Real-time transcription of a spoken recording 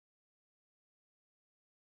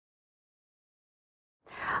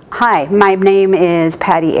Hi, my name is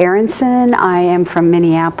Patty Arensen. I am from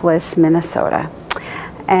Minneapolis, Minnesota.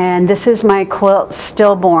 And this is my quilt,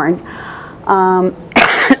 Stillborn.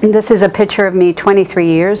 This is a picture of me 23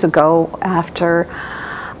 years ago after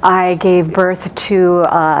I gave birth to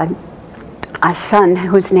a son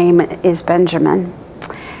whose name is Benjamin.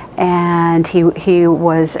 And he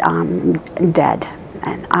was dead.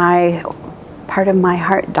 And part of my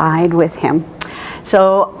heart died with him.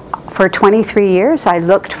 So for 23 years, I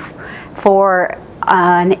looked for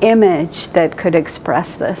an image that could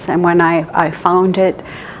express this. And when I found it,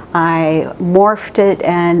 I morphed it,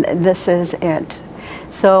 and this is it.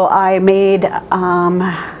 So I made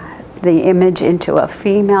the image into a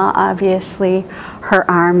female, obviously. Her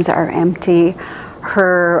arms are empty.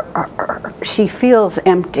 She feels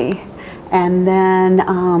empty. And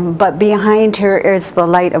then, but behind her is the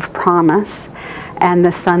light of promise, and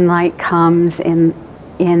the sunlight comes in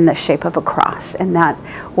the shape of a cross, and that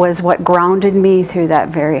was what grounded me through that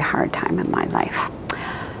very hard time in my life.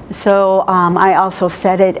 So I also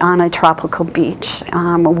set it on a tropical beach.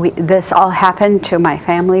 This all happened to my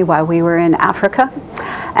family while we were in Africa,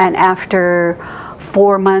 and after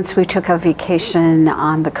 4 months we took a vacation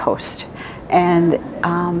on the coast, and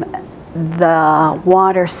the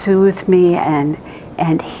water soothed me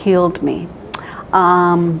and healed me.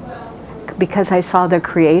 Because I saw the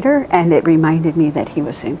Creator, and it reminded me that He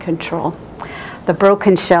was in control. The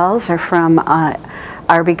broken shells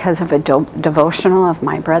are because of a devotional of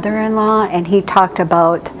my brother-in-law, and he talked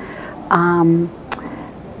about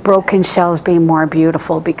broken shells being more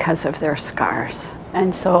beautiful because of their scars.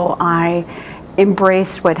 And so I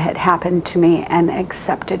embraced what had happened to me and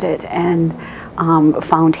accepted it, and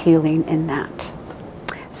found healing in that.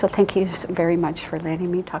 So thank you very much for letting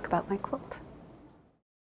me talk about my quilt.